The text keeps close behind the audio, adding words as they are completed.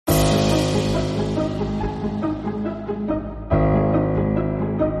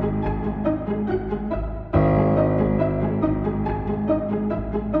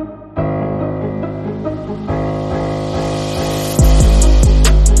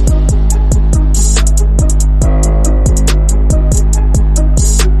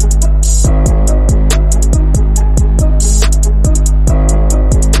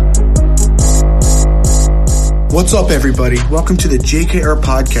What's up, everybody? Welcome to the JKR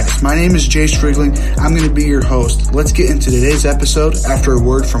Podcast. My name is Jayce Riegling. I'm going to be your host. Let's get into today's episode after a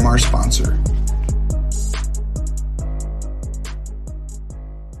word from our sponsor.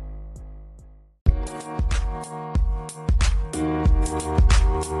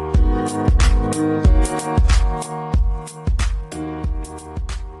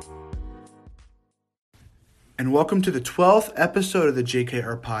 And welcome to the 12th episode of the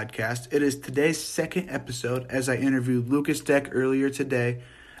JKR Podcast. It is today's second episode as I interviewed Lucas Deck earlier today.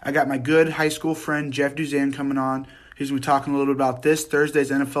 I got my good high school friend Jeff Duzan coming on. He's going to be talking a little bit about this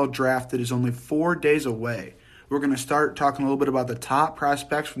Thursday's NFL draft that is only 4 days away. We're going to start talking a little bit about the top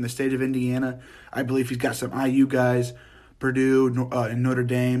prospects from the state of Indiana. I believe he's got some IU guys, Purdue, and Notre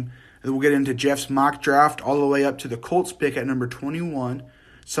Dame. And we'll get into Jeff's mock draft all the way up to the Colts pick at number 21,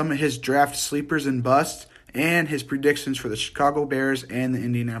 some of his draft sleepers and busts, and his predictions for the Chicago Bears and the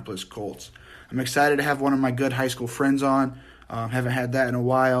Indianapolis Colts. I'm excited to have one of my good high school friends on. Haven't had that in a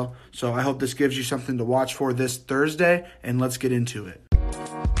while, so I hope this gives you something to watch for this Thursday, and let's get into it.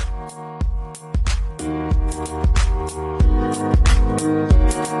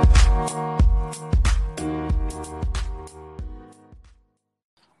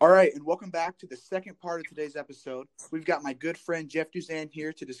 All right, and welcome back to the second part of today's episode. We've got my good friend Jeff Duzan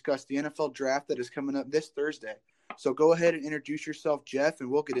here to discuss the NFL draft that is coming up this Thursday. So go ahead and introduce yourself, Jeff, and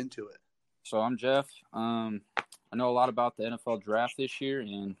we'll get into it. So I'm Jeff. I know a lot about the NFL draft this year,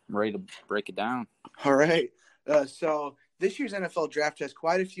 and I'm ready to break it down. All right. So this year's NFL draft has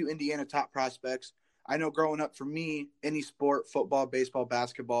quite a few Indiana top prospects. I know growing up for me, any sport, football, baseball,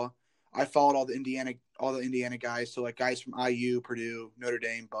 basketball, I followed all the Indiana guys, so like guys from IU, Purdue, Notre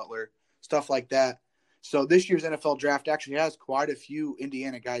Dame, Butler, stuff like that. So this year's NFL draft actually has quite a few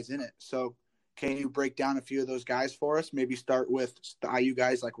Indiana guys in it. So can you break down a few of those guys for us? Maybe start with the IU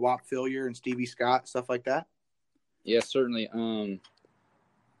guys like Whop Phillier and Stevie Scott, stuff like that. Yeah, certainly.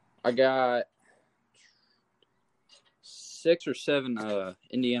 I got 6 or 7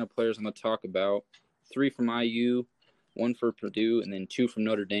 Indiana players I'm going to talk about. 3 from IU, 1 for Purdue, and then 2 from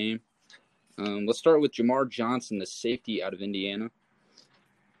Notre Dame. Let's start with Jamar Johnson, the safety out of Indiana.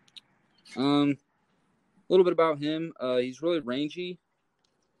 A little bit about him. He's really rangy.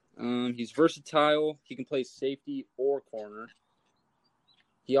 He's versatile. He can play safety or corner.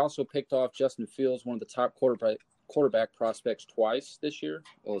 He also picked off Justin Fields, one of the top quarterback prospects twice this year.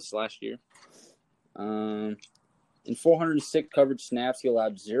 Well, it's last year. In 406 coverage snaps, he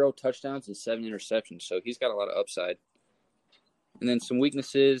allowed 0 touchdowns and 7 interceptions. So he's got a lot of upside. And then some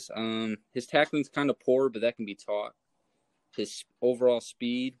weaknesses. His tackling's kind of poor, but that can be taught. His overall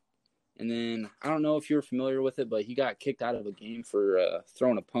speed. And then I don't know if you're familiar with it, but he got kicked out of a game for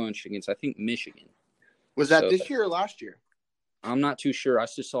throwing a punch against, I think, Michigan. Was that this year or last year? I'm not too sure. I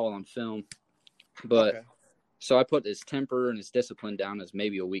just saw it on film. But okay. So I put his temper and his discipline down as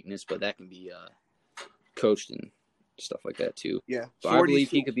maybe a weakness, but that can be coached and stuff like that too. Yeah. So I believe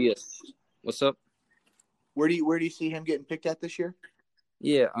he could be a – what's up? Where do you see him getting picked at this year?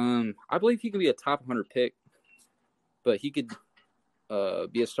 Yeah, I believe he could be a top 100 pick, but he could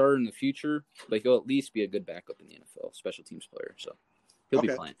be a starter in the future, but he'll at least be a good backup in the NFL, special teams player. So he'll be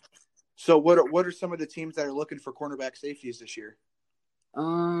playing. So what are some of the teams that are looking for cornerback safeties this year?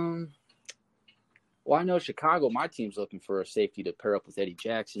 Well, I know Chicago, my team's looking for a safety to pair up with Eddie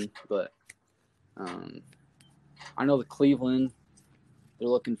Jackson, but I know the Cleveland, they're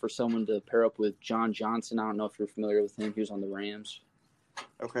looking for someone to pair up with John Johnson. I don't know if you're familiar with him. He was on the Rams.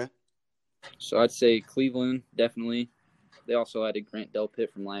 Okay. So I'd say Cleveland, definitely. They also added Grant Delpit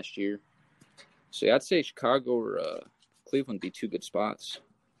from last year. So yeah, I'd say Chicago or Cleveland would be 2 good spots.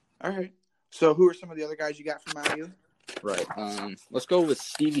 All right. So who are some of the other guys you got from IU? Right. Let's go with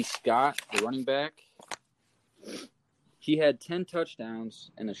Stevie Scott, the running back. He had 10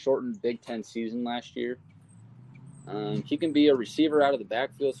 touchdowns in a shortened Big Ten season last year. He can be a receiver out of the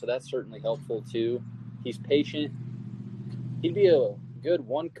backfield, so that's certainly helpful too. He's patient. He'd be a good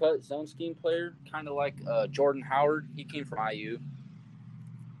one-cut zone scheme player, kind of like Jordan Howard. He came from IU.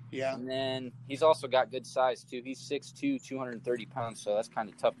 Yeah. And then he's also got good size too. He's 6'2", 230 pounds, so that's kind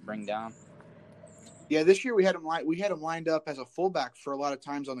of tough to bring down. Yeah, this year we had him lined up as a fullback for a lot of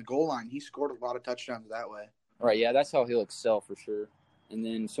times on the goal line. He scored a lot of touchdowns that way. Right, yeah, that's how he'll excel for sure. And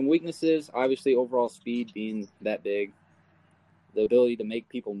then some weaknesses, obviously overall speed being that big. The ability to make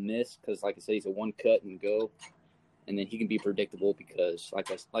people miss because, like I said, he's a one-cut and go. And then he can be predictable because,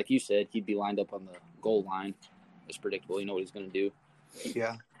 like you said, he'd be lined up on the goal line. It's predictable. You know what he's going to do.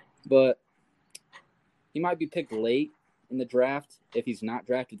 Yeah. But he might be picked late in the draft. If he's not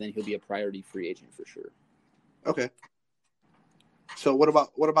drafted, then he'll be a priority free agent for sure. Okay. So what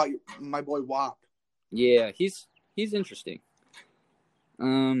about my boy Whop? Yeah, he's he's interesting.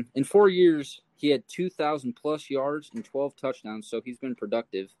 In 4 years, he had 2,000-plus yards and 12 touchdowns, so he's been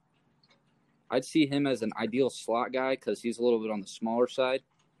productive. I'd see him as an ideal slot guy because he's a little bit on the smaller side,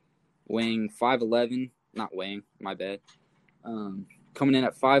 weighing 5'11", not weighing, my bad. Coming in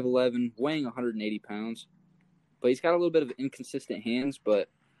at 5'11", weighing 180 pounds. But he's got a little bit of inconsistent hands, but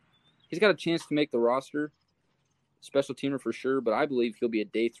he's got a chance to make the roster. Special teamer for sure, but I believe he'll be a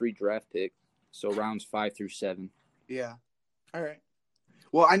day 3 draft pick, so rounds 5 through 7. Yeah. All right.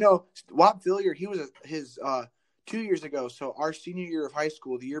 Well, I know Whop Phillier, he was his 2 years ago, so our senior year of high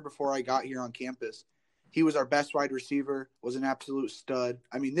school, the year before I got here on campus, he was our best wide receiver, was an absolute stud.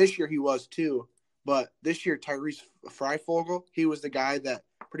 I mean, this year he was too, but this year Tyrese Freifogel, he was the guy that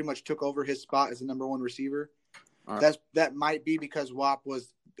pretty much took over his spot as the number 1 receiver. Right. That might be because Whop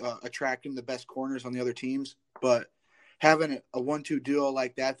was attracting the best corners on the other teams, but having a 1-2 duo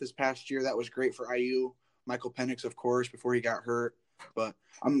like that this past year, that was great for IU. Michael Penix, of course, before he got hurt. But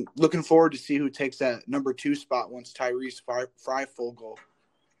I'm looking forward to see who takes that number 2 spot once Tyrese Freifogel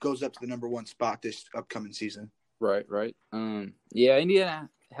goes up to the number 1 spot this upcoming season. Right. Yeah, Indiana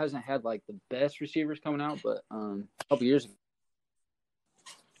hasn't had like the best receivers coming out, but a couple years ago,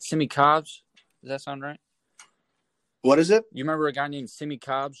 Simi Cobbs. Does that sound right? What is it? You remember a guy named Simi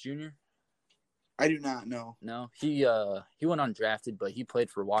Cobbs Jr.? I do not know. No, he went undrafted, but he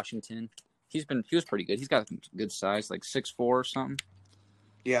played for Washington. He was pretty good. He's got good size, like 6'4" or something.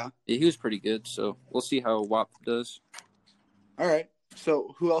 Yeah, he was pretty good. So we'll see how Whop does. All right.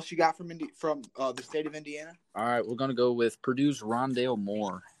 So who else you got from the state of Indiana? All right, we're gonna go with Purdue's Rondale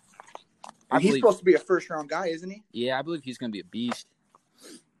Moore. He's supposed to be a first-round guy, isn't he? Yeah, I believe he's gonna be a beast.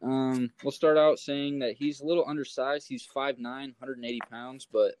 We'll start out saying that he's a little undersized. He's 5'9", 180 pounds,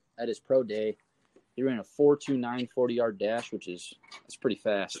 but at his pro day, he ran a 4.29 40-yard dash, that's pretty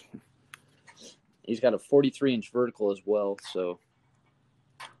fast. He's got a 43-inch vertical as well, so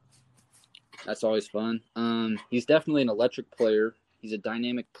that's always fun. He's definitely an electric player. He's a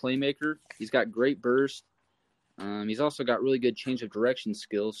dynamic playmaker. He's got great burst. He's also got really good change of direction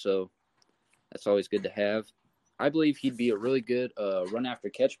skills, so that's always good to have. I believe he'd be a really good run after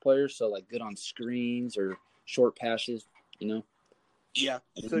catch player, so like good on screens or short passes, you know. Yeah.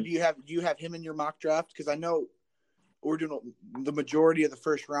 So do you have him in your mock draft? Because I know we're doing the majority of the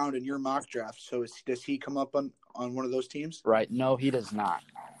first round in your mock draft. So does he come up on one of those teams? Right. No, he does not.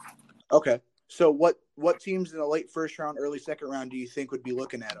 Okay. So what teams in the late first round, early second round do you think would be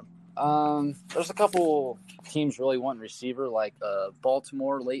looking at him? There's a couple teams really wanting receiver, like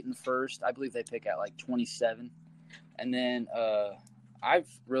Baltimore late in the first. I believe they pick at like 27. And then I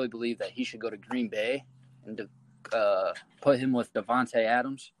really believe that he should go to Green Bay and put him with Devontae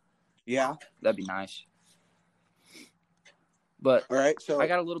Adams. Yeah. That'd be nice. But all right, so I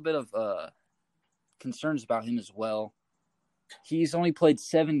got a little bit of concerns about him as well. He's only played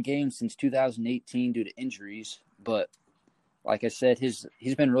 7 games since 2018 due to injuries, but like I said, he's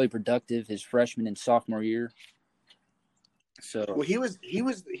been really productive his freshman and sophomore year. So well, he was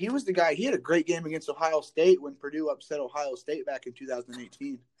the guy. He had a great game against Ohio State when Purdue upset Ohio State back in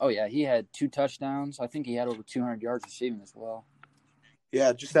 2018. Oh yeah, he had 2 touchdowns. I think he had over 200 yards receiving as well.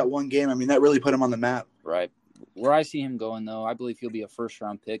 Yeah, just that one game. I mean, that really put him on the map. Right. Where I see him going, though, I believe he'll be a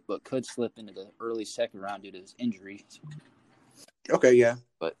first-round pick, but could slip into the early second round due to his injury. Okay, yeah.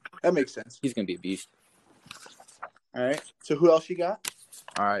 But that makes sense. He's going to be a beast. All right. So who else you got?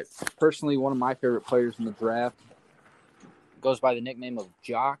 All right. Personally, one of my favorite players in the draft goes by the nickname of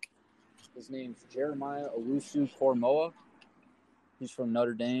Jock. His name's Jeremiah Owusu-Koramoah. He's from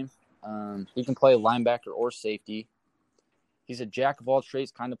Notre Dame. He can play linebacker or safety. He's a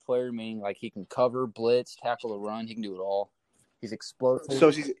jack-of-all-trades kind of player, meaning like he can cover, blitz, tackle the run. He can do it all. He's explosive. So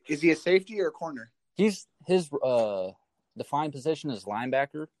is he a safety or a corner? His defined position is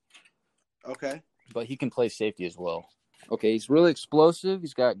linebacker. Okay. But he can play safety as well. Okay, he's really explosive.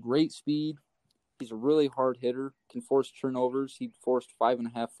 He's got great speed. He's a really hard hitter. Can force turnovers. He forced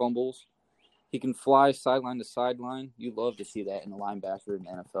 5.5 fumbles. He can fly sideline to sideline. You love to see that in a linebacker in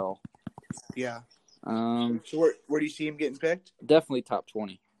the NFL. Yeah. So where do you see him getting picked? Definitely top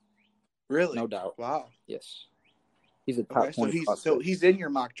 20. Really? No doubt. Wow. Yes. He's a top 20. So he's in your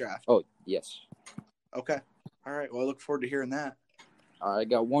mock draft. Oh, yes. Okay. All right. Well, I look forward to hearing that. All right, I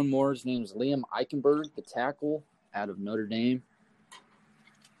got one more. His name's Liam Eichenberg, the tackle out of Notre Dame.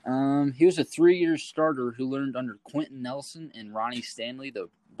 He was a 3-year starter who learned under Quentin Nelson and Ronnie Stanley,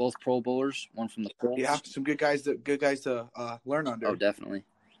 both Pro Bowlers, one from the Colts. Yeah, some good guys to learn under. Oh, definitely.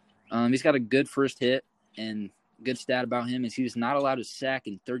 He's got a good first hit, and good stat about him is he was not allowed to sack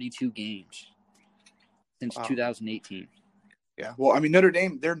in 32 games since 2018. Yeah. Well, I mean, Notre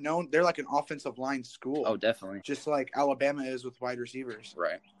Dame, they're like an offensive line school. Oh, definitely. Just like Alabama is with wide receivers.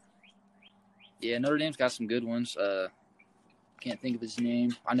 Right. Yeah, Notre Dame's got some good ones. Can't think of his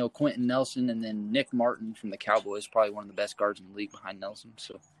name. I know Quentin Nelson and then Nick Martin from the Cowboys, probably one of the best guards in the league behind Nelson.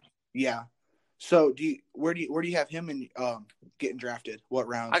 So. Yeah. So where do you have him in getting drafted? What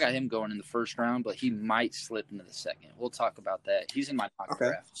round? I got him going in the first round, but he might slip into the second. We'll talk about that. He's in my mock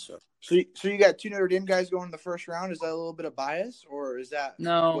draft. So you got 2 Notre Dame guys going in the first round. Is that a little bit of bias, or is that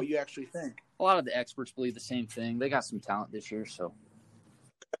what you actually think? A lot of the experts believe the same thing. They got some talent this year, so.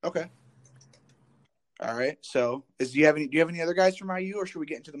 Okay. All right. So do you have any other guys from IU, or should we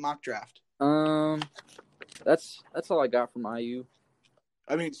get into the mock draft? That's all I got from IU.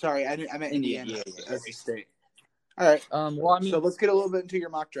 I mean, sorry, I meant Indiana as a state. All right. So let's get a little bit into your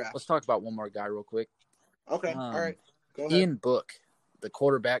mock draft. Let's talk about one more guy real quick. Okay. All right. Go ahead. Ian Book, the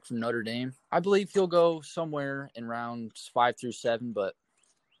quarterback from Notre Dame. I believe he'll go somewhere in rounds 5 through 7, but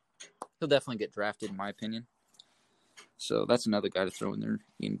he'll definitely get drafted, in my opinion. So that's another guy to throw in there.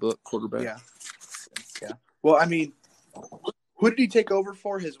 Ian Book, quarterback. Yeah. Well, I mean, who did he take over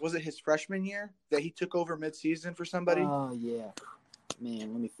for? Was it his freshman year that he took over midseason for somebody? Oh, yeah.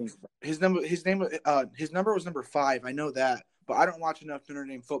 Man, let me think. His number was number 5. I know that, but I don't watch enough Notre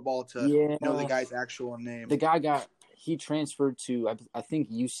Dame football to know the guy's actual name. The guy he transferred to I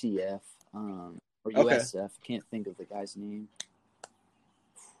think UCF or USF. Can't think of the guy's name.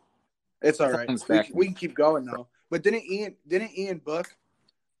 It's all right. We can keep going though. But didn't Ian Book?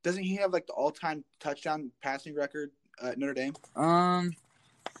 Doesn't he have like the all-time touchdown passing record at Notre Dame? I'm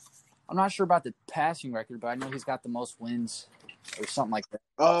not sure about the passing record, but I know he's got the most wins. Or something like that.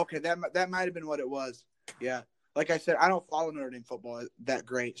 Oh, okay. That might have been what it was. Yeah. Like I said, I don't follow Notre Dame football that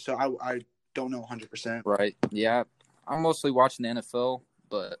great, so I don't know 100%. Right. Yeah. I'm mostly watching the NFL,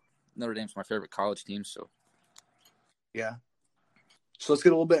 but Notre Dame's my favorite college team, so. Yeah. So let's get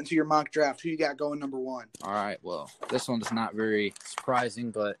a little bit into your mock draft. Who you got going number 1? All right. Well, this one's not very surprising,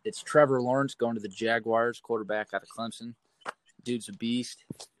 but it's Trevor Lawrence going to the Jaguars, quarterback out of Clemson. Dude's a beast.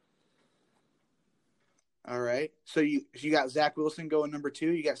 All right. So you got Zach Wilson going number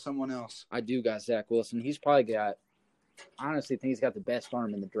 2. You got someone else. I do got Zach Wilson. He's probably got – honestly, I think he's got the best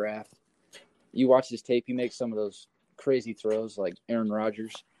arm in the draft. You watch his tape, he makes some of those crazy throws like Aaron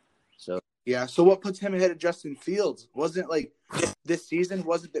Rodgers. So yeah. So what puts him ahead of Justin Fields? Wasn't like this season?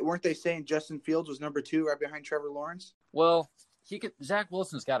 Weren't they saying Justin Fields was number 2 right behind Trevor Lawrence? Well, Zach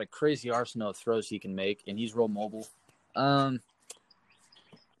Wilson's got a crazy arsenal of throws he can make, and he's real mobile.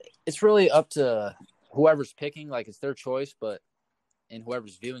 It's really up to – whoever's picking, like it's their choice, and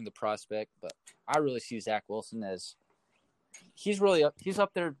whoever's viewing the prospect. But I really see Zach Wilson as he's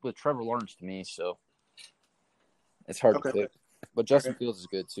up there with Trevor Lawrence to me. So it's hard to pick. But Justin Fields is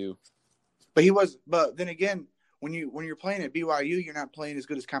good too. But then again, when you're playing at BYU, you're not playing as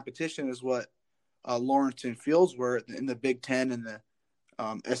good as competition as what Lawrence and Fields were in the Big Ten and the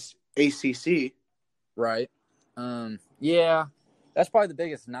ACC. Right. Yeah, that's probably the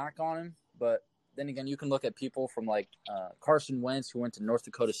biggest knock on him, but. Then again, you can look at people from like Carson Wentz, who went to North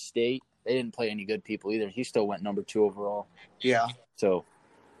Dakota State. They didn't play any good people either. He still went number 2 overall. Yeah. So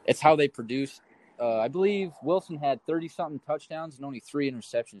it's how they produce. I believe Wilson had 30-something touchdowns and only 3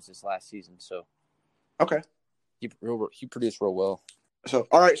 interceptions this last season. So okay, he produced real well. So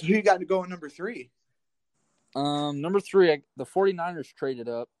all right, so who you got to go in number 3? Number 3, the 49ers traded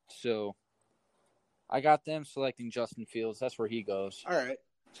up, so I got them selecting Justin Fields. That's where he goes. All right.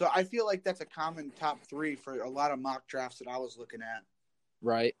 So I feel like that's a common top 3 for a lot of mock drafts that I was looking at.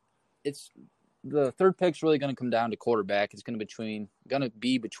 Right. It's the third pick's really going to come down to quarterback. It's going to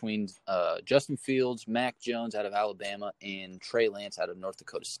be between Justin Fields, Mac Jones out of Alabama, and Trey Lance out of North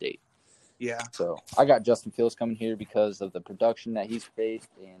Dakota State. Yeah. So I got Justin Fields coming here because of the production that he's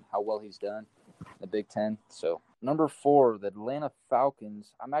faced and how well he's done in the Big Ten. So number 4, the Atlanta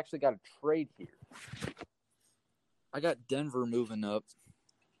Falcons. I'm actually got a trade here. I got Denver moving up,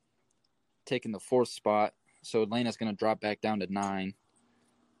 taking the 4th spot. So Atlanta's going to drop back down to 9.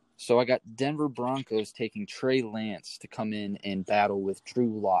 So I got Denver Broncos taking Trey Lance to come in and battle with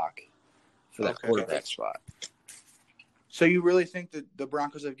Drew Lock for that quarterback spot. So you really think that the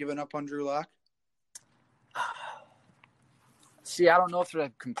Broncos have given up on Drew Lock? See, I don't know if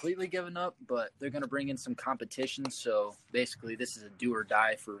they're completely given up, but they're going to bring in some competition. So basically, this is a do or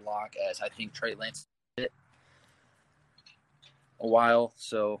die for Lock, as I think Trey Lance did a while.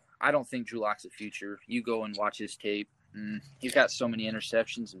 So I don't think Drew Lock's a future. You go and watch his tape. He's got so many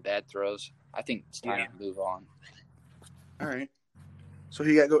interceptions and bad throws. I think it's time to move on. All right. So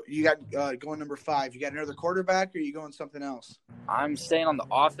you got going number 5. You got another quarterback, or are you going something else? I'm staying on the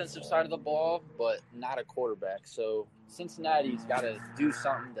offensive side of the ball, but not a quarterback. So Cincinnati's got to do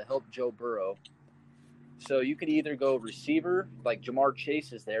something to help Joe Burrow. So you could either go receiver, like Jamar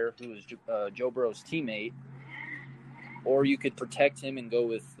Chase is there, who is Joe Burrow's teammate, or you could protect him and go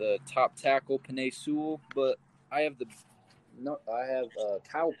with the top tackle, Penei Sewell. But I have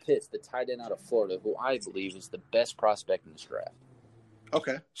Kyle Pitts, the tight end out of Florida, who I believe is the best prospect in this draft.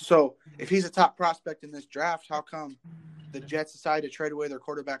 Okay, so if he's a top prospect in this draft, how come the Jets decided to trade away their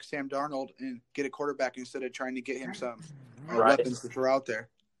quarterback Sam Darnold and get a quarterback instead of trying to get him some weapons to throw out there?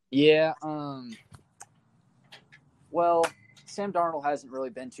 Yeah. Well, Sam Darnold hasn't really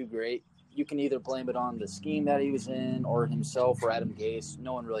been too great. You can either blame it on the scheme that he was in or himself or Adam Gase.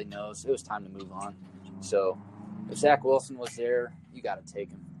 No one really knows. It was time to move on. So if Zach Wilson was there, you got to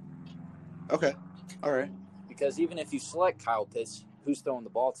take him. Okay. All right. Because even if you select Kyle Pitts, who's throwing the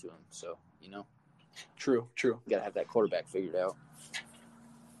ball to him? So, True. You got to have that quarterback figured out.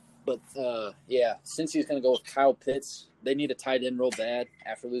 But, since he's going to go with Kyle Pitts, they need a tight end real bad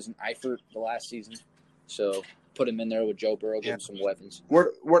after losing Eifert the last season. So put him in there with Joe Burrow, give him some weapons.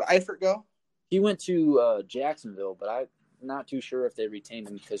 Where'd Eifert go? He went to Jacksonville, but I'm not too sure if they retained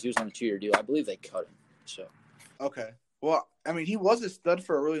him because he was on a 2-year deal. I believe they cut him. So. Okay. Well, I mean, he was a stud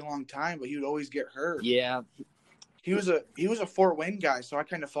for a really long time, but he would always get hurt. Yeah. He was a Fort Wayne guy, so I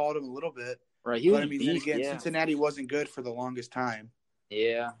kind of followed him a little bit. Right. But then again, Cincinnati wasn't good for the longest time.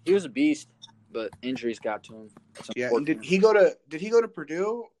 Yeah, he was a beast, but injuries got to him. Yeah. And did he go to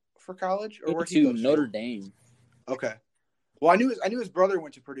Purdue for college, or where he go to Notre Dame? Okay. Well, I knew his brother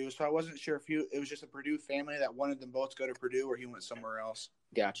went to Purdue, so I wasn't sure if it was just a Purdue family that wanted them both to go to Purdue, or he went somewhere else.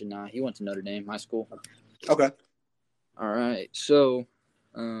 Gotcha. Nah, he went to Notre Dame, my school. Okay. All right. So,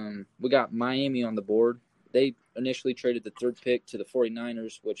 we got Miami on the board. They initially traded the 3rd pick to the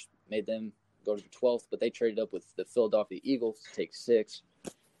 49ers, which made them go to the 12th, but they traded up with the Philadelphia Eagles to take 6.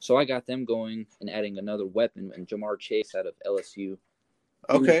 So I got them going and adding another weapon, and Jamar Chase out of LSU.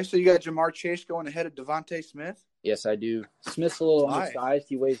 Okay, so you got Jamar Chase going ahead of Devontae Smith? Yes, I do. Smith's a little undersized.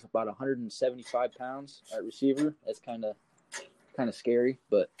 He weighs about 175 pounds at receiver. That's kind of scary,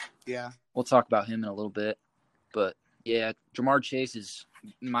 but yeah, we'll talk about him in a little bit. But yeah, Jamar Chase is,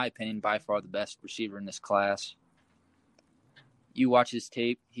 in my opinion, by far the best receiver in this class. You watch his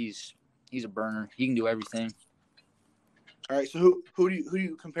tape; he's a burner. He can do everything. All right, so who do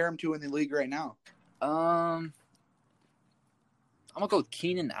you compare him to in the league right now? I'm gonna go with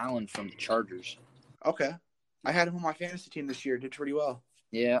Keenan Allen from the Chargers. Okay, I had him on my fantasy team this year. Did pretty well.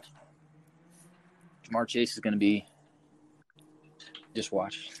 Yeah, Jamar Chase is gonna be. Just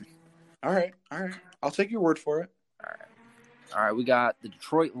watch. All right. I'll take your word for it. All right. We got the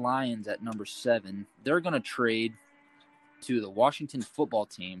Detroit Lions at number 7. They're gonna trade to the Washington Football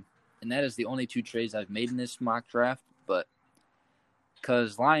Team, and that is the only 2 trades I've made in this mock draft. But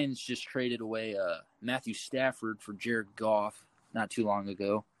because Lions just traded away Matthew Stafford for Jared Goff not too long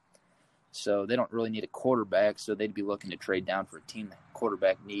ago, so they don't really need a quarterback. So they'd be looking to trade down for a team that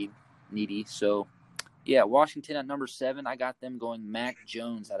quarterback needy. So yeah, Washington at number 7. I got them going Mac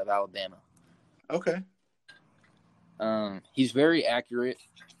Jones out of Alabama. Okay. He's very accurate,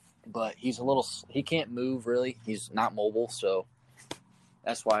 but he can't move really. He's not mobile, so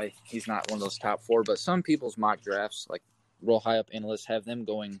that's why he's not one of those top 4. But some people's mock drafts, like real high up analysts, have them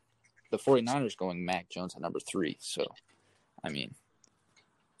going, the 49ers going Mac Jones at number 3. So, I mean.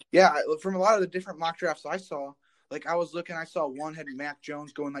 Yeah, from a lot of the different mock drafts I saw, like I was looking, I saw one had Mac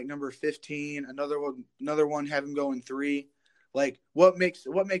Jones going like number 15, another one had him going 3. Like what makes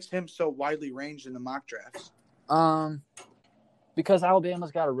him so widely ranged in the mock drafts? Because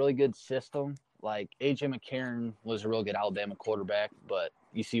Alabama's got a really good system. Like A.J. McCarron was a real good Alabama quarterback, but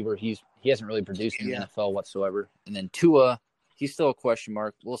you see where he hasn't really produced in the NFL whatsoever. And then Tua, he's still a question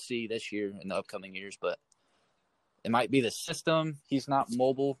mark. We'll see this year in the upcoming years, but it might be the system. He's not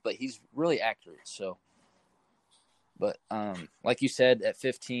mobile, but he's really accurate. So, but like you said, at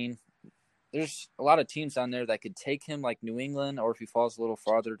 15, there's a lot of teams down there that could take him, like New England, or if he falls a little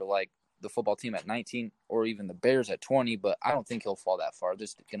farther to like the football team at 19, or even the Bears at 20. But I don't think he'll fall that far.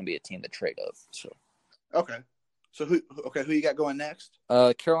 There's going to be a team to trade of. So, okay. So who you got going next?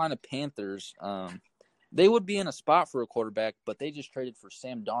 Carolina Panthers. They would be in a spot for a quarterback, but they just traded for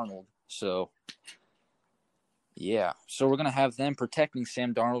Sam Darnold. So, yeah. So we're going to have them protecting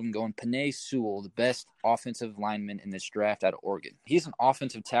Sam Darnold and going Penei Sewell, the best offensive lineman in this draft out of Oregon. He's an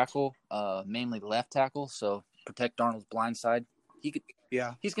offensive tackle, mainly left tackle, so protect Darnold's blind side.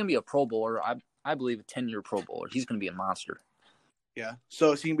 He's going to be a Pro Bowler. I believe a 10-year Pro Bowler. He's going to be a monster. Yeah.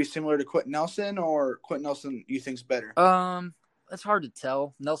 So is he going to be similar to Quentin Nelson, or Quentin Nelson you think's better? it's hard to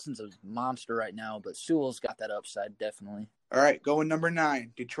tell. Nelson's a monster right now, but Sewell's got that upside definitely. All right, going number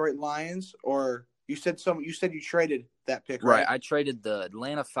 9, Detroit Lions, or you said you traded that pick, right? Right, I traded the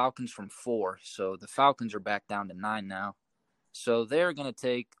Atlanta Falcons from 4, so the Falcons are back down to 9 now. So they're going to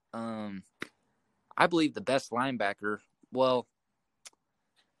take, I believe, the best linebacker. Well,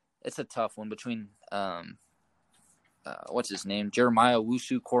 it's a tough one between, what's his name, Jeremiah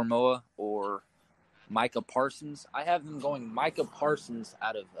Owusu-Koramoah or Micah Parsons. I have them going Micah Parsons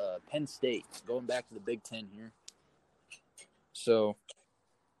out of Penn State, going back to the Big Ten here. So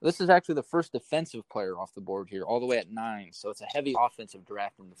this is actually the first defensive player off the board here, all the way at 9. So it's a heavy offensive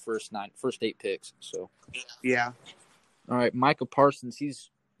draft in the first 8 picks. So yeah. All right, Micah Parsons, he's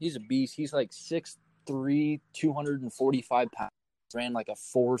a beast. He's like 6'3", 245 pounds. Ran like a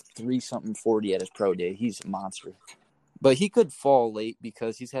 4.3 something 40 at his pro day. He's a monster. But he could fall late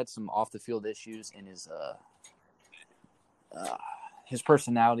because he's had some off the field issues in his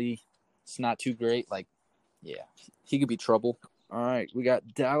personality. It's not too great. Like, yeah, he could be trouble. All right, we got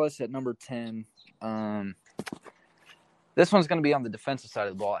Dallas at number 10. This one's going to be on the defensive side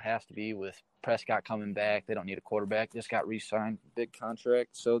of the ball. It has to be with Prescott coming back. They don't need a quarterback. Just got re-signed, big contract.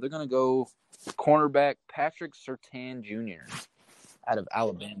 So they're going to go cornerback Patrick Surtain Jr. out of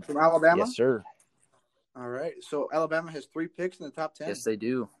Alabama. From Alabama? Yes, sir. All right. So Alabama has 3 picks in the top 10. Yes, they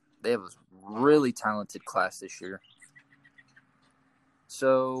do. They have a really talented class this year.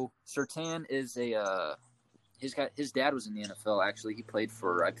 So Surtain is his dad was in the NFL, actually. He played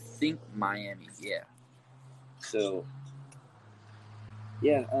for, I think, Miami. Yeah. So,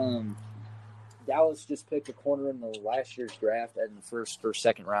 yeah, Dallas just picked a corner in the last year's draft in the first or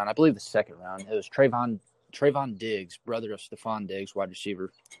second round. I believe the second round. It was Trayvon Diggs, brother of Stephon Diggs, wide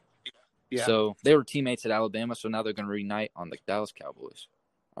receiver. Yeah. So they were teammates at Alabama, so now they're going to reunite on the Dallas Cowboys.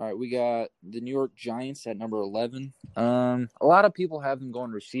 All right, we got the New York Giants at number 11. A lot of people have them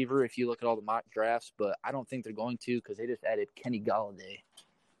going receiver if you look at all the mock drafts, but I don't think they're going to because they just added Kenny Golladay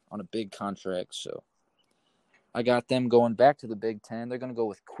on a big contract. So I got them going back to the Big Ten. They're going to go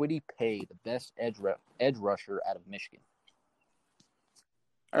with Kwity Paye, the best edge rusher out of Michigan.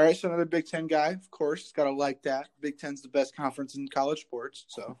 All right, so another Big Ten guy, of course. Got to like that. Big Ten's the best conference in college sports,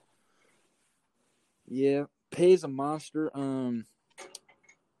 so. Yeah, Paye's a monster.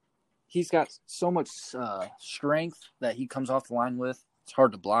 He's got so much strength that he comes off the line with. It's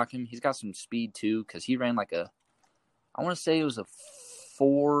hard to block him. He's got some speed, too, because he ran like I want to say it was a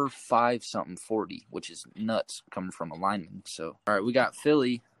 4.5 something 40, which is nuts coming from a lineman. So, all right, we got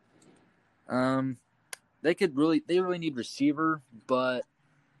Philly. They really need receiver, but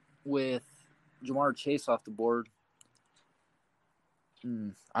with Jamar Chase off the board,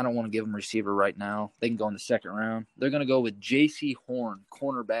 I don't want to give them receiver right now. They can go in the second round. They're going to go with Jayce Horn,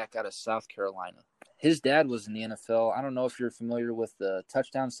 cornerback out of South Carolina. His dad was in the NFL. I don't know if you're familiar with the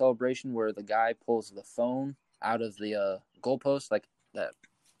touchdown celebration where the guy pulls the phone out of the goalpost, like that.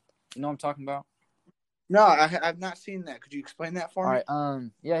 You know what I'm talking about? No, I've not seen that. Could you explain that for me? All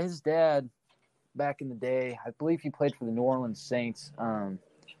right. Yeah, his dad, back in the day, I believe he played for the New Orleans Saints.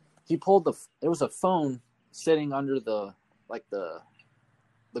 He pulled there was a phone sitting under the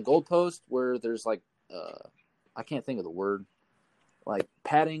goalpost where there's like I can't think of the word, like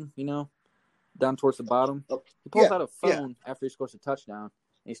padding, down towards the bottom. He pulls out a phone after he scores a touchdown, and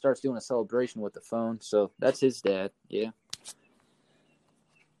he starts doing a celebration with the phone. So that's his dad, yeah.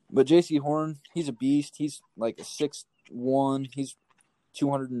 But Jayce Horn, he's a beast. He's like a 6'1". He's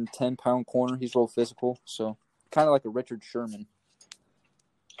 210-pound corner. He's real physical, so kind of like a Richard Sherman.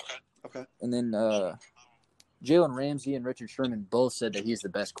 Okay. And then Jalen Ramsey and Richard Sherman both said that he's the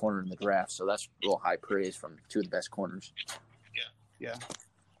best corner in the draft, so that's real high praise from 2 of the best corners. Yeah.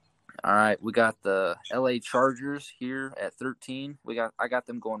 All right, we got the LA Chargers here at 13. I got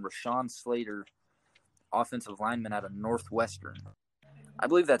them going Rashawn Slater, offensive lineman out of Northwestern. I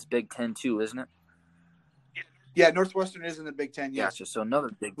believe that's Big Ten too, isn't it? Yeah, Northwestern is in the Big Ten. Yes. Gotcha. So another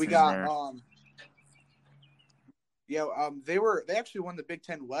Big Ten. We got there. They actually won the Big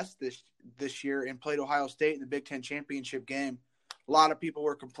Ten West this year and played Ohio State in the Big Ten championship game. A lot of people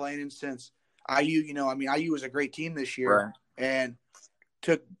were complaining since IU. IU was a great team this year and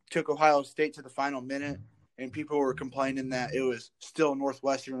took Ohio State to the final minute, and people were complaining that it was still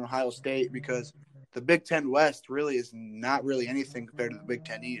Northwestern and Ohio State because the Big Ten West really is not really anything compared to the Big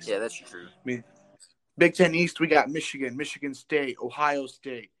Ten East. Yeah, that's true. Big Ten East, we got Michigan, Michigan State, Ohio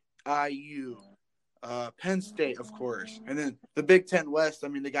State, IU, Penn State, of course. And then the Big Ten West,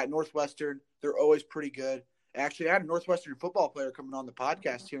 they got Northwestern. They're always pretty good. Actually, I had a Northwestern football player coming on the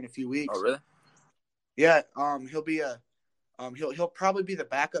podcast here in a few weeks. Oh, really? Yeah, he'll be He'll probably be the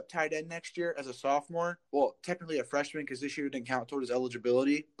backup tight end next year as a sophomore. Well, technically a freshman because this year didn't count toward his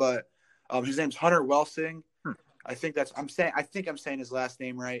eligibility. But his name's Hunter Welsing. I think I'm saying his last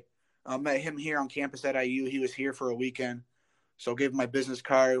name right. Met him here on campus at IU. He was here for a weekend, so gave him my business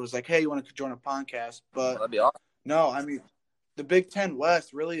card. It was like, hey, you want to join a podcast? But That'd be awesome. no, I mean, the Big Ten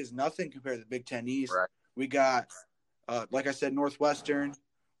West really is nothing compared to the Big Ten East. Right. We got, like I said, Northwestern.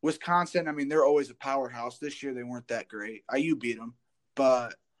 Wisconsin, I mean, they're always a powerhouse. This year they weren't that great. IU beat them,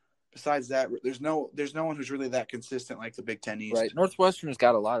 but besides that, there's no one who's really that consistent like the Big Ten East. Right. Northwestern has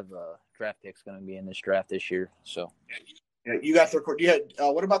got a lot of draft picks going to be in this draft this year. So, yeah, you got their.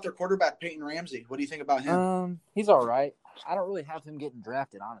 What about their quarterback Peyton Ramsey? What do you think about him? He's all right. I don't really have him getting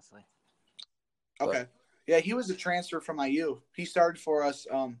drafted, honestly. Okay. Yeah, he was a transfer from IU. He started for us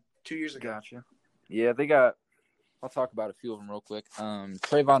 2 years ago. Gotcha. Yeah, they got. I'll talk about a few of them real quick.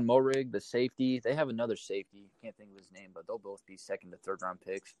 Trayvon Moehrig, the safety. They have another safety. Can't think of his name, but they'll both be second to third round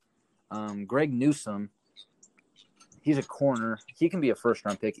picks. Greg Newsome. He's a corner. He can be a first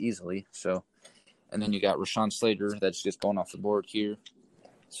round pick easily. So, and then you got Rashawn Slater. That's just going off the board here.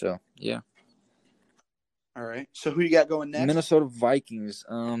 So yeah. All right. So who you got going next? Minnesota Vikings.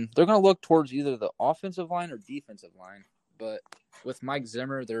 They're going to look towards either the offensive line or defensive line. But with Mike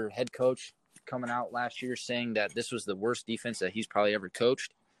Zimmer, their head coach, coming out last year saying that this was the worst defense that he's probably ever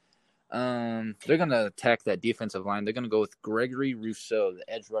coached. They're going to attack that defensive line. They're going to go with Gregory Rousseau,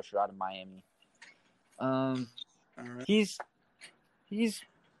 the edge rusher out of Miami. All right. He's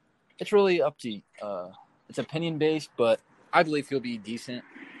it's really up to it's opinion based, but I believe he'll be decent.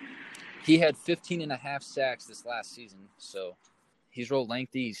 He had 15 and a half sacks this last season, so he's real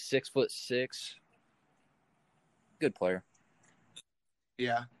lengthy. He's 6'6". Good player.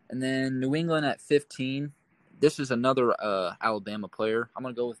 Yeah. And then New England at 15. This is another Alabama player. I'm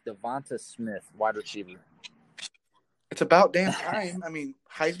going to go with Devonta Smith, wide receiver. It's about damn time. I mean,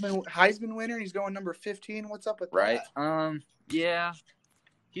 Heisman winner. He's going number 15. What's up with that? Right. Yeah.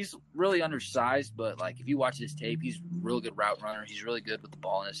 He's really undersized, but like if you watch his tape, he's a real good route runner. He's really good with the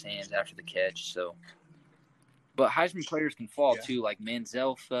ball in his hands after the catch. So, but Heisman players can fall too. Like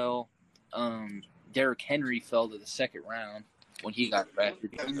Manziel fell. Derrick Henry fell to the second round when he got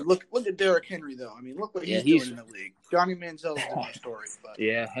drafted. I mean, look at Derrick Henry though. I mean, look what he's doing in the league. Johnny Manziel is a different story. But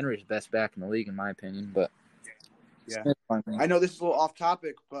yeah, Henry's the best back in the league in my opinion. But yeah, I know this is a little off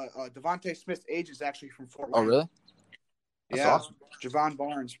topic, but Devontae Smith's age is actually from Fort Wayne. Oh, really? That's awesome. Javon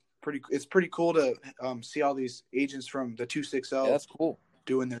Barnes. It's pretty cool to see all these agents from the 260. Yeah, that's cool.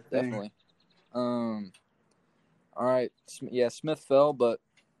 Doing their thing. Definitely. All right. Yeah, Smith fell, but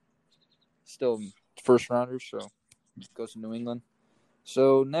still first rounder, so goes to New England.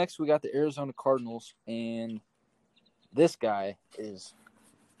 So next we got the Arizona Cardinals, and this guy is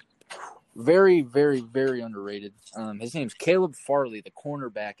very, very, very underrated. His name's Caleb Farley, the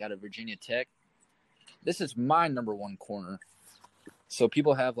cornerback out of Virginia Tech. This is my number one corner. So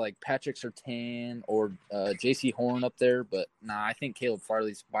people have like Patrick Surtain or J.C. Horn up there, but I think Caleb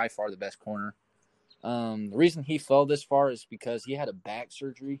Farley's by far the best corner. The reason he fell this far is because he had a back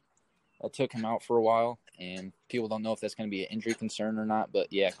surgery that took him out for a while, and people don't know if that's going to be an injury concern or not.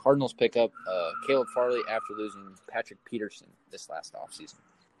 But yeah, Cardinals pick up Caleb Farley after losing Patrick Peterson this last offseason.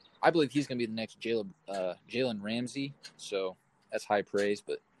 I believe he's going to be the next Jalen Ramsey, so that's high praise,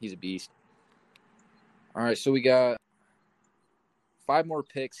 but he's a beast. All right, so we got 5 more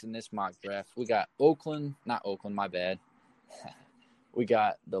picks in this mock draft. We got my bad. We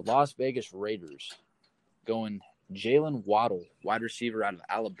got the Las Vegas Raiders going Jalen Waddle, wide receiver out of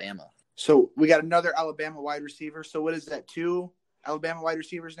Alabama. So we got another Alabama wide receiver. So what is that, 2 Alabama wide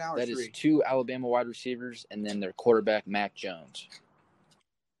receivers now or that 3? That is 2 Alabama wide receivers and then their quarterback, Mac Jones.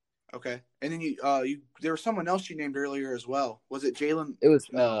 Okay. And then there was someone else you named earlier as well. Was it Jalen? It was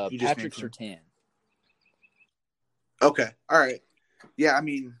Patrick Surtain. Okay. All right. Yeah, I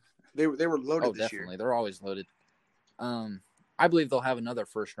mean, they were loaded this year. Definitely. They're always loaded. I believe they'll have another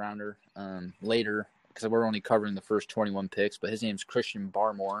first rounder later because we're only covering the first 21 picks, but his name's Christian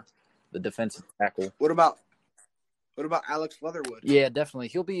Barmore, the defensive tackle. What about Alex Leatherwood? Yeah, definitely.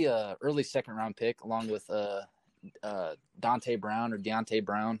 He'll be a early second round pick along with Deontay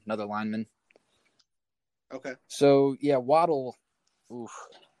Brown, another lineman. Okay. So, yeah, Waddle,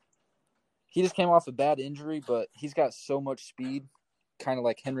 he just came off a bad injury, but he's got so much speed, kind of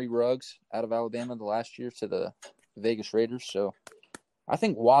like Henry Ruggs out of Alabama the last year to the Vegas Raiders. So I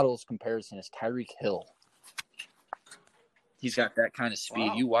think Waddle's comparison is Tyreek Hill. He's got that kind of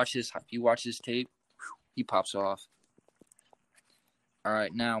speed. Wow. You watch his tape, he pops off. All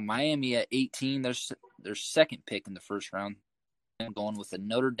right, now Miami at 18. Their second pick in the first round. I'm going with a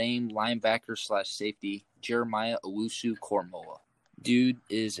Notre Dame linebacker / safety, Jeremiah Owusu-Koramoah. Dude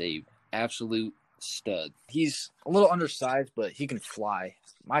is a absolute stud. He's a little undersized, but he can fly.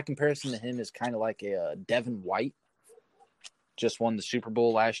 My comparison to him is kind of like a Devin White. Just won the Super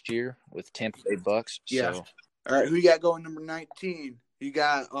Bowl last year with Tampa Bay Bucks. Yeah. So. All right, who you got going number 19? You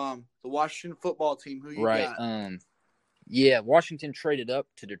got the Washington football team. Who you got? Yeah, Washington traded up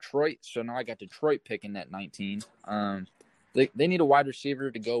to Detroit, so now I got Detroit picking at 19. They need a wide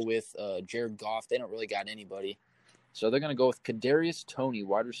receiver to go with Jared Goff. They don't really got anybody. So they're going to go with Kadarius Toney,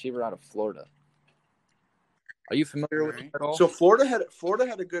 wide receiver out of Florida. Are you familiar with him at all? So Florida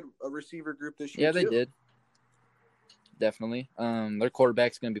had a good receiver group this year. Yeah, they did. Definitely. Their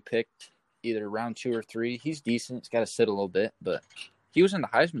quarterback's going to be picked either round 2 or 3. He's decent. He's got to sit a little bit, but he was in the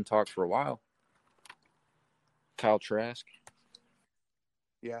Heisman talk for a while. Kyle Trask.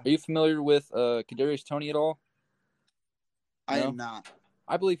 Yeah. Are you familiar with Kadarius Toney at all? I am not.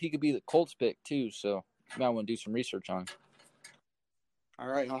 I believe he could be the Colts pick too, so you might want to do some research on him. All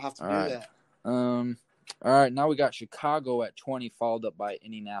right, I'll have to do that. All right, now we got Chicago at 20, followed up by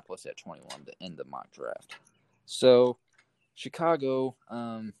Indianapolis at 21 to end the mock draft. So, Chicago,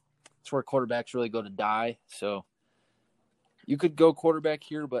 it's where quarterbacks really go to die. So, you could go quarterback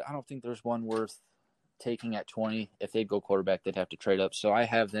here, but I don't think there's one worth taking at 20. If they'd go quarterback, they'd have to trade up. So, I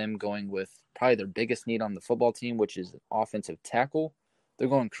have them going with probably their biggest need on the football team, which is offensive tackle. They're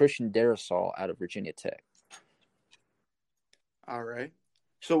going Christian Darrisaw out of Virginia Tech. All right.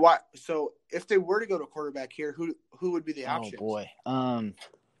 So if they were to go to quarterback here, who would be the options? Oh boy,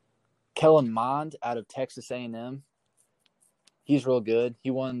 Kellen Mond out of Texas A&M. He's real good.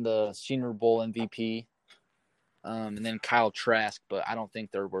 He won the Senior Bowl MVP. And then Kyle Trask, but I don't think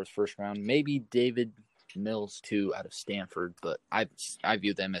they're worth first round. Maybe David Mills too out of Stanford, but I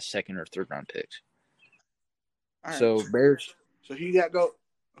view them as second or third round picks. All right. So Bears. So who you got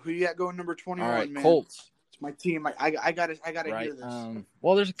going number 21? All right, man? Colts. It's my team. I gotta hear this.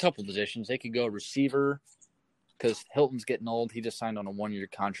 Well, there's a couple positions. They could go receiver because Hilton's getting old. He just signed on a 1-year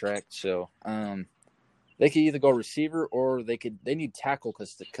contract, so they could either go receiver or they need tackle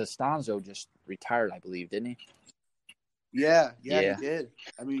because Costanzo just retired, I believe, didn't he? Yeah, he did.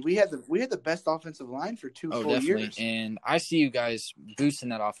 I mean, we had the best offensive line for 2 full definitely. years. And I see you guys boosting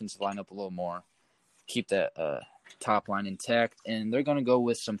that offensive line up a little more. Keep that top line intact, and they're going to go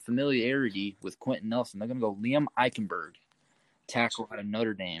with some familiarity with Quentin Nelson. They're going to go Liam Eichenberg, tackle out of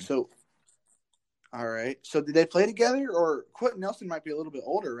Notre Dame. So, all right. So, did they play together, or Quentin Nelson might be a little bit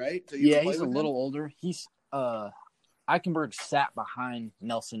older, right? So yeah, he's a little older. He's Eichenberg sat behind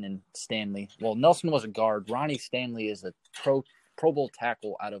Nelson and Stanley. Well, Nelson was a guard. Ronnie Stanley is a Pro Bowl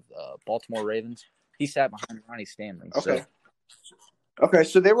tackle out of Baltimore Ravens. He sat behind Ronnie Stanley. Okay. Okay,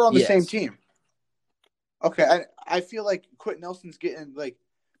 so they were on the same team. Okay, I feel like Quentin Nelson's getting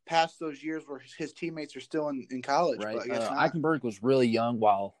past those years where his teammates are still in college. Right. But I guess not. Eichenberg was really young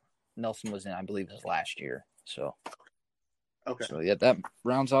while Nelson was in, I believe, his last year. So. Okay. So yeah, that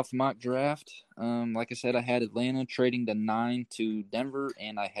rounds off the mock draft. Like I said, I had Atlanta trading to 9 to Denver,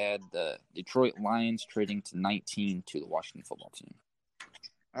 and I had the Detroit Lions trading to 19 to the Washington football team.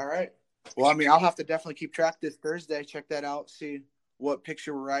 All right. Well, I mean, I'll have to definitely keep track this Thursday. Check that out. See what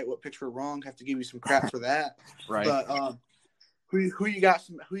picture we're right, what picture we're wrong. Have to give you some crap for that. Right. But who you got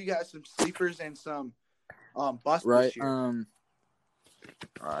some sleepers and some busts this year? All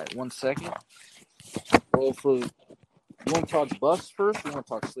right, 1 second. Well, you want to talk busts first, or you want to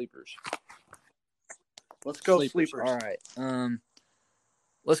talk sleepers? Let's go sleepers. All right.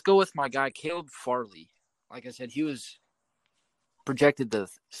 Let's go with my guy Caleb Farley. Like I said, he was projected the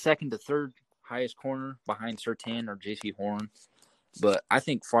second to third highest corner behind Surtain or J.C. Horn. But I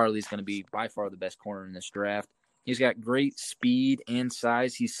think Farley's going to be by far the best corner in this draft. He's got great speed and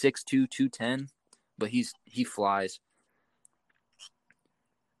size. He's 6'2", 210, but he flies.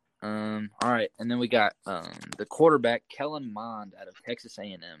 All right, and then we got the quarterback Kellen Mond out of Texas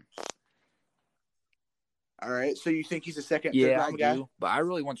A&M. All right, so you think he's a second? Yeah, I guy? do, but I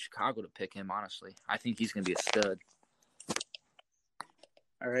really want Chicago to pick him. Honestly, I think he's going to be a stud.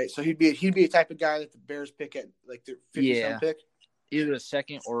 All right, so he'd be a type of guy that the Bears pick at their 50-some pick. Either a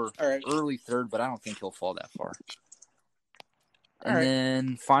second or early third, but I don't think he'll fall that far. And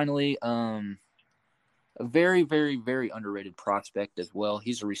then finally, a very, very, very underrated prospect as well.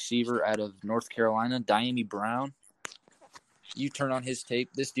 He's a receiver out of North Carolina, Diami Brown. You turn on his tape,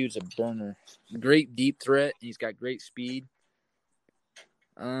 this dude's a burner. Great deep threat, and he's got great speed.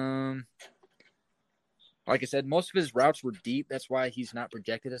 Like I said, most of his routes were deep. That's why he's not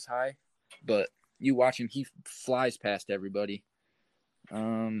projected as high. But you watch him, he flies past everybody.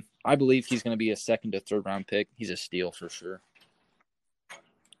 I believe he's going to be a second to third round pick. He's a steal for sure.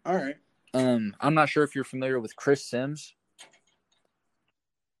 All right. I'm not sure if you're familiar with Chris Sims.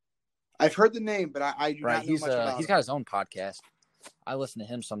 I've heard the name, but I do not know much about he's him. got his own podcast. I listen to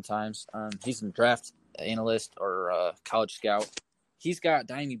him sometimes. He's a draft analyst or college scout. He's got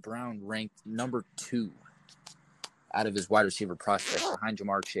Diami Brown ranked number 2 out of his wide receiver prospects behind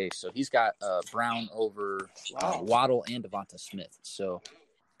Jamar Chase. So he's got Brown over Waddle and Devonta Smith. So,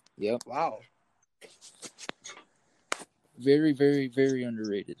 yep. Wow. Very, very, very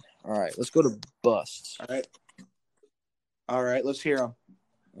underrated. All right, let's go to busts. All right, let's hear them.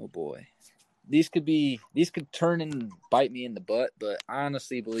 Oh boy, these could turn and bite me in the butt, but I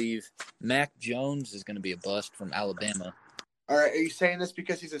honestly believe Mac Jones is going to be a bust from Alabama. All right, are you saying this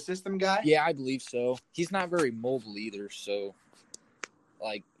because he's a system guy? Yeah, I believe so. He's not very mobile either, so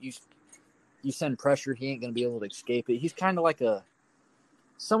like you send pressure, he ain't going to be able to escape it. He's kind of like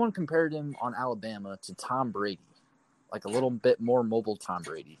someone compared him on Alabama to Tom Brady, like a little bit more mobile Tom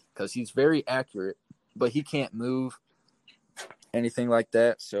Brady, because he's very accurate, but he can't move anything like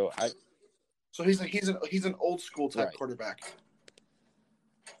that. So he's an old school type quarterback.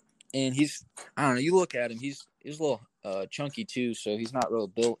 And I don't know, you look at him, he's a little chunky too, so he's not real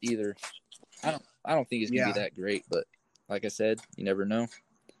built either. I don't think he's gonna be that great, but like I said, you never know.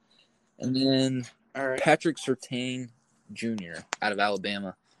 And then Patrick Surtain Jr. out of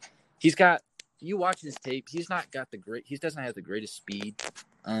Alabama. You watch his tape, he doesn't have the greatest speed.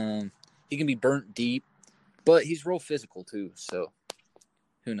 He can be burnt deep, but he's real physical too, so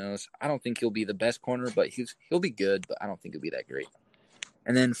who knows? I don't think he'll be the best corner, but he'll be good, but I don't think he'll be that great.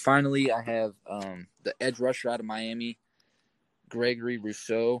 And then finally, I have the edge rusher out of Miami, Gregory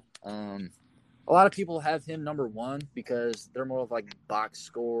Rousseau. A lot of people have him number 1 because they're more of like box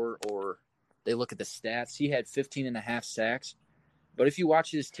score, or they look at the stats. He had 15 and a half sacks, but if you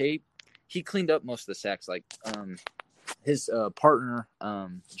watch his tape, he cleaned up most of the sacks. Like his partner,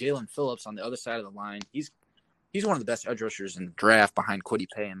 Jalen Phillips, on the other side of the line, he's one of the best edge rushers in the draft behind Kwity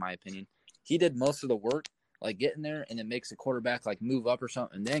Paye, in my opinion. He did most of the work, like getting there, and it makes a quarterback like move up or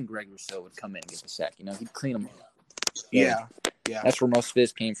something, and then Greg Rousseau would come in and get the sack. You know, he'd clean them up. So yeah. That's where most of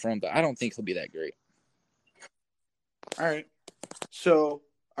his came from, but I don't think he'll be that great. All right. So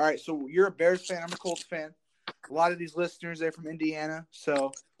you're a Bears fan. I'm a Colts fan. A lot of these listeners, they're from Indiana.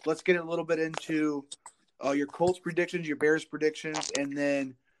 So let's get a little bit into your Colts predictions, your Bears predictions, and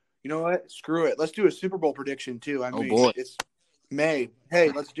then, you know what? Screw it. Let's do a Super Bowl prediction too. I mean, it's May.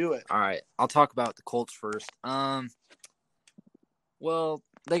 Hey, let's do it. All right. I'll talk about the Colts first. Well,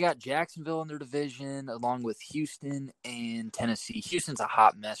 they got Jacksonville in their division along with Houston and Tennessee. Houston's a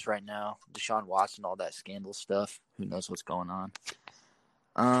hot mess right now. Deshaun Watson, all that scandal stuff. Who knows what's going on?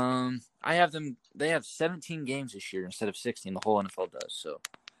 They have 17 games this year instead of 16. The whole NFL does. So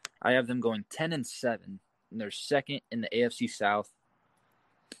I have them going 10-7, and they're second in the AFC South.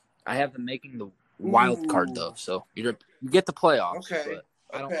 I have them making the wild card though, so you get the playoffs. Okay.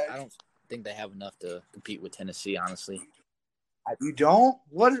 But I don't think they have enough to compete with Tennessee, honestly. You don't?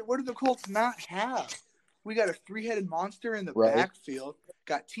 What do the Colts not have? We got a 3-headed monster in the backfield.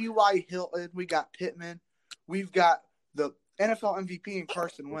 Got T.Y. Hilton. We got Pittman. We've got the NFL MVP in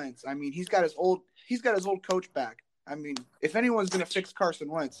Carson Wentz. I mean, he's got his old coach back. I mean, if anyone's gonna fix Carson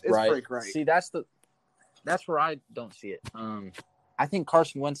Wentz, it's Frank Reich. See, that's where I don't see it. I think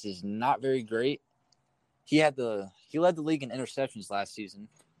Carson Wentz is not very great. He led the league in interceptions last season.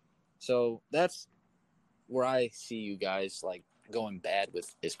 So that's where I see you guys like going bad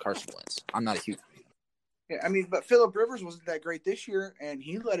with is Carson Wentz. I'm not a huge fan. Yeah, I mean, but Phillip Rivers wasn't that great this year, and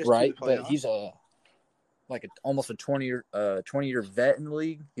he led us to the playoffs. But he's almost a 20-year vet in the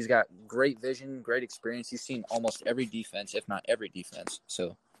league. He's got great vision, great experience. He's seen almost every defense, if not every defense.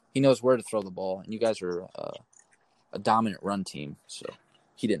 So he knows where to throw the ball. And you guys are a dominant run team, so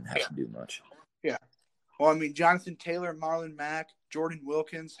he didn't have to do much. Yeah. Well, I mean, Jonathan Taylor, Marlon Mack, Jordan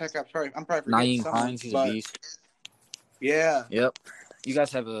Wilkins. Heck, I'm probably forgetting Nyheim Hines, he's a beast. Yeah. Yep. You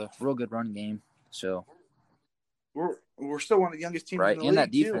guys have a real good run game, so we're still one of the youngest teams in the league, and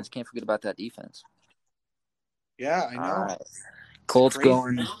that defense. Too. Can't forget about that defense. Yeah, I know. All right. Colts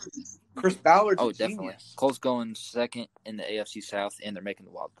going. Chris Ballard's definitely. Genius. Colts going second in the AFC South, and they're making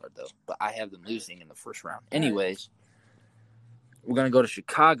the wild card though. But I have them losing in the first round. Anyways, we're gonna go to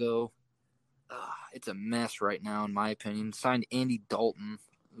Chicago. It's a mess right now, in my opinion. Signed Andy Dalton.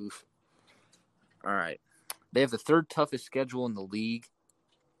 Oof. All right. They have the third toughest schedule in the league,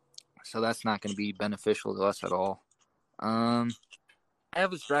 so that's not going to be beneficial to us at all. I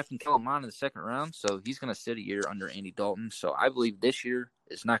have us drafting Kellen Mond in the second round, so he's going to sit a year under Andy Dalton. So I believe this year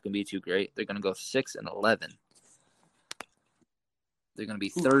is not going to be too great. They're going to go 6-11. They're going to be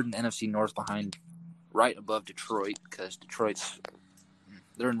third in the NFC North behind, right above Detroit, because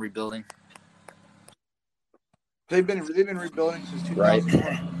they're in rebuilding. They've been rebuilding since Right.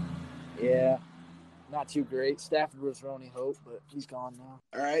 2001. Yeah, not too great. Stafford was our only hope, but he's gone now.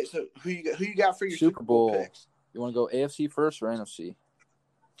 All right, so who you got for your Super Bowl picks? You want to go AFC first or NFC?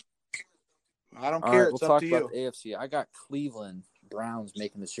 I don't All care. right, It's we'll up talk to about you. the AFC. I got Cleveland Browns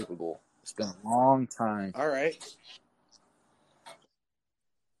making the Super Bowl. It's been a long time. All right.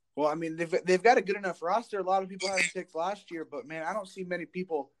 Well, I mean, they've got a good enough roster. A lot of people had them picked last year, but man, I don't see many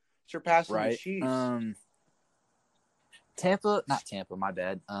people surpassing the Chiefs.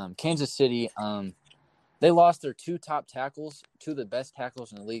 Kansas City. They lost their two top tackles, two of the best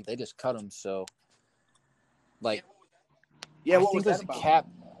tackles in the league. They just cut them. So, I think there's a cap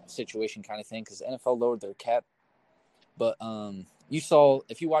situation kind of thing because the NFL lowered their cap. But you saw,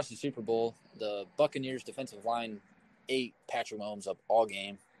 if you watched the Super Bowl, the Buccaneers defensive line ate Patrick Mahomes up all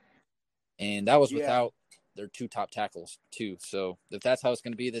game. And that was without their two top tackles, too. So if that's how it's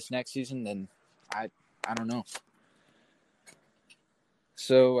going to be this next season, then I don't know.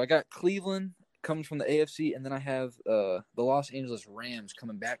 So I got Cleveland comes from the AFC, and then I have the Los Angeles Rams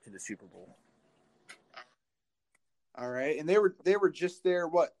coming back to the Super Bowl. All right, and they were just there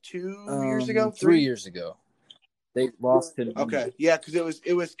 2 years ago, 3 years ago. They lost to okay, yeah, because it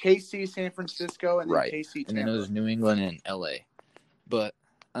was KC, San Francisco, and then KC, Tampa. And then it was New England and LA. But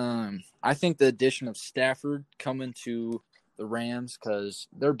I think the addition of Stafford coming to the Rams because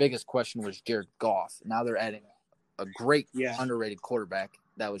their biggest question was Jared Goff. Now they're adding a great underrated quarterback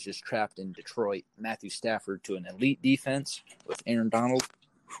that was just trapped in Detroit, Matthew Stafford, to an elite defense with Aaron Donald.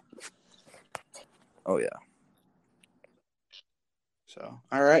 Oh, yeah. So,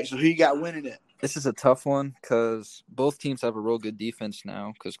 all right. So, who you got winning it? This is a tough one because both teams have a real good defense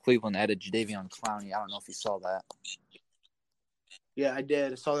now because Cleveland added Jadeveon Clowney. I don't know if you saw that. Yeah, I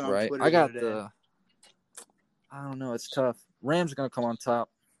did. I saw that on Twitter. I got I don't know. It's tough. Rams are going to come on top.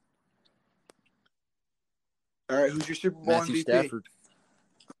 All right. Who's your Super Bowl Matthew MVP? Stafford.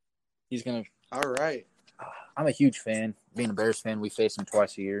 He's going to. All right. I'm a huge fan. Being a Bears fan, we face him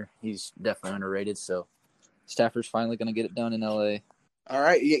twice a year. He's definitely underrated. So Stafford's finally going to get it done in LA. All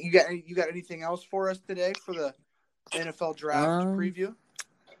right. You got anything else for us today for the NFL draft preview?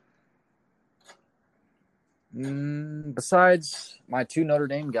 Besides my two Notre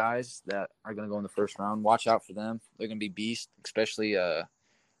Dame guys that are going to go in the first round, watch out for them. They're going to be beasts, especially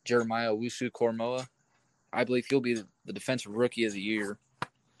Jeremiah Owusu-Koramoah. I believe he'll be the defensive rookie of the year.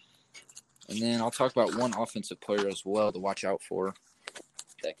 And then I'll talk about one offensive player as well to watch out for.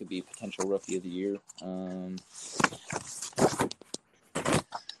 That could be potential rookie of the year.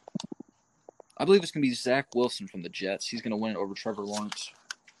 I believe it's going to be Zach Wilson from the Jets. He's going to win it over Trevor Lawrence.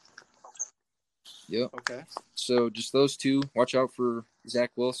 Yep. Okay. So just those two. Watch out for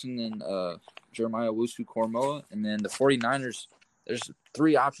Zach Wilson and Jeremiah Owusu-Koramoah. And then the 49ers, there's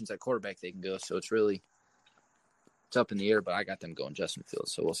three options at quarterback they can go. So it's up in the air, but I got them going Justin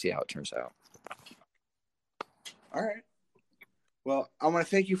Fields. So we'll see how it turns out. All right. Well, I want to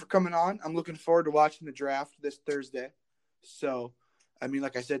thank you for coming on. I'm looking forward to watching the draft this Thursday. So, I mean,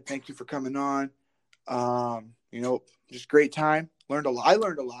 like I said, thank you for coming on. Just great time. I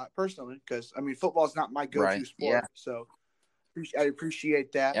learned a lot personally because, I mean, football is not my go-to sport. Yeah. So I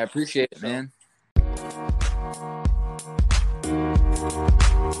appreciate that. Yeah, I appreciate it, man.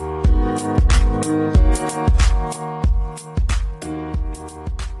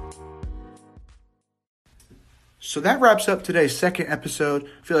 So that wraps up today's second episode.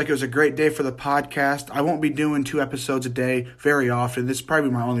 I feel like it was a great day for the podcast. I won't be doing 2 episodes a day very often. This is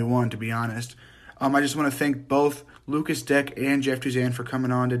probably my only one, to be honest. I just want to thank both Lucas Deck and Jeff Duzan for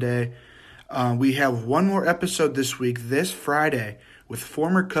coming on today. We have one more episode this week, this Friday, with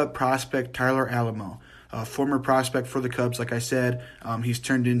former Cub prospect Tyler Alamo. Former prospect for the Cubs, like I said. He's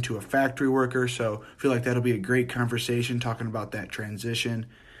turned into a factory worker, so I feel like that'll be a great conversation talking about that transition.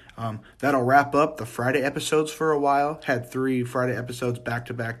 That'll wrap up the Friday episodes for a while. Had 3 Friday episodes back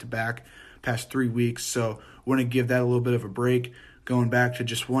to back past 3 weeks, so want to give that a little bit of a break, going back to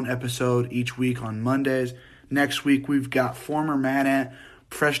just 1 episode each week on Mondays. Next week, we've got former Mad Ant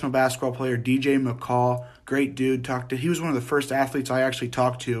professional basketball player DJ McCall. Great dude. He was one of the first athletes I actually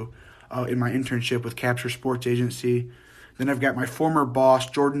talked to in my internship with Capture Sports Agency. Then I've got my former boss,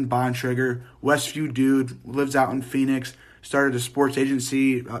 Jordan Bontrager, Westview dude, lives out in Phoenix. Started a sports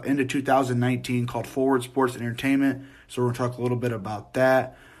agency into 2019 called Forward Sports Entertainment. So we're going to talk a little bit about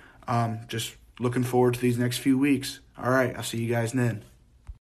that. Just looking forward to these next few weeks. All right, I'll see you guys then.